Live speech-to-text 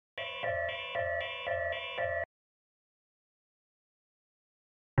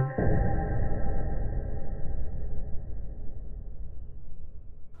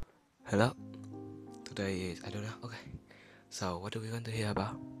Hello, today is, I don't know, okay. So, what are we going to hear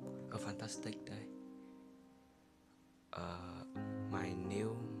about? A fantastic day. My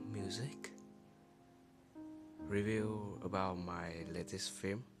new music. Review about my latest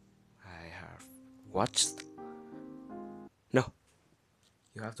film I have watched. No,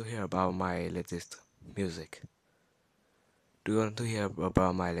 you have to hear about my latest music. Do you want to hear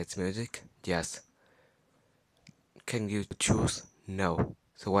about my latest music? Yes. Can you choose? No.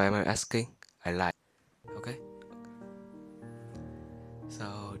 So, why am I asking? I like. Okay.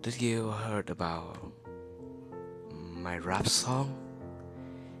 So, did you heard about my rap song?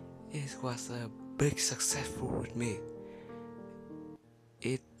 It was a big successful with me.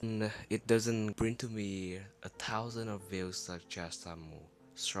 It doesn't bring to me 1,000 of views such as some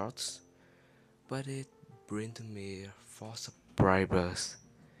shorts, but it bring to me 4 subscribers.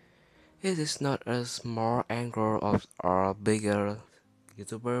 It is not a small angle of or bigger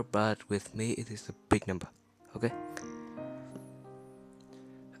YouTuber, but with me it is a big number. Okay.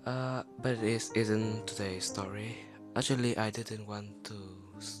 But it isn't today's story. Actually, I didn't want to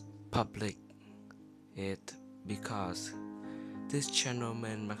public it because this channel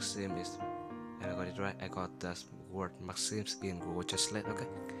man Maxim is, and I got it right, I got the word Maxims in Google Translate, okay?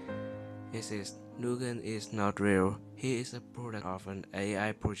 It says Nugen is not real, he is a product of an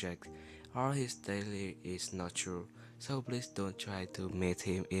AI project, or his daily is not true, so please don't try to meet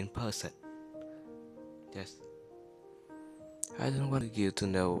him in person. Yes. I don't want you to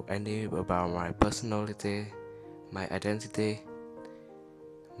know any about my personality, my identity,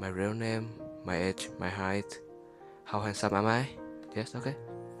 my real name, my age, my height, how handsome am I? Yes, okay.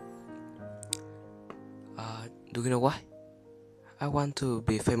 Do you know why? I want to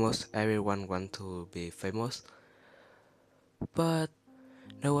be famous, everyone want to be famous, but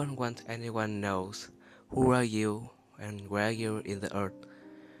no one wants anyone knows who are you and where you in the earth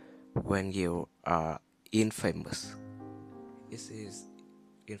when you are infamous. It is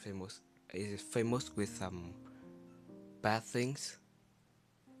infamous. It is famous with some bad things,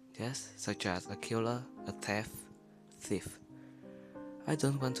 yes, such as a killer, a thief. I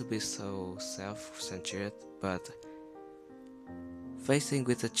don't want to be so self-centered, but facing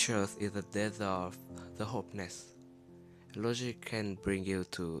with the truth is the death of the hopeless. Logic can bring you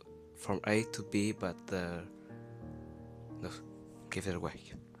to from A to B, but no, give it away.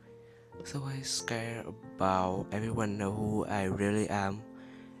 So I scared about everyone know who I really am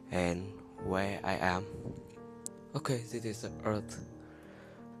and where I am. Okay, this is the Earth,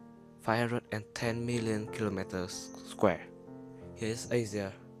 510 million kilometers square. Here's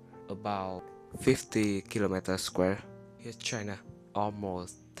Asia, about 50 kilometers square. Here's China,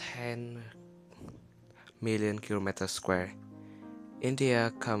 almost 10 million kilometers square.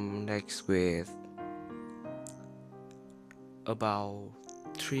 India come next with about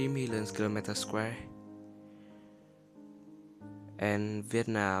 3 million kilometers square, and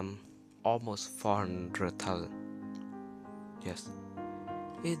Vietnam almost 400,000. Yes,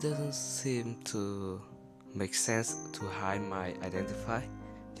 it doesn't seem to make sense to hide my identify.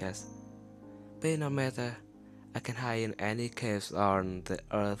 Yes, but no matter, I can hide in any caves on the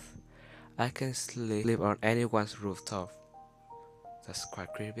earth. I can sleep on anyone's rooftop. That's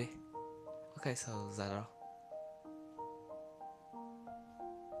quite creepy. Okay, so that's all.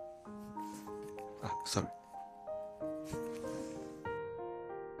 Sorry.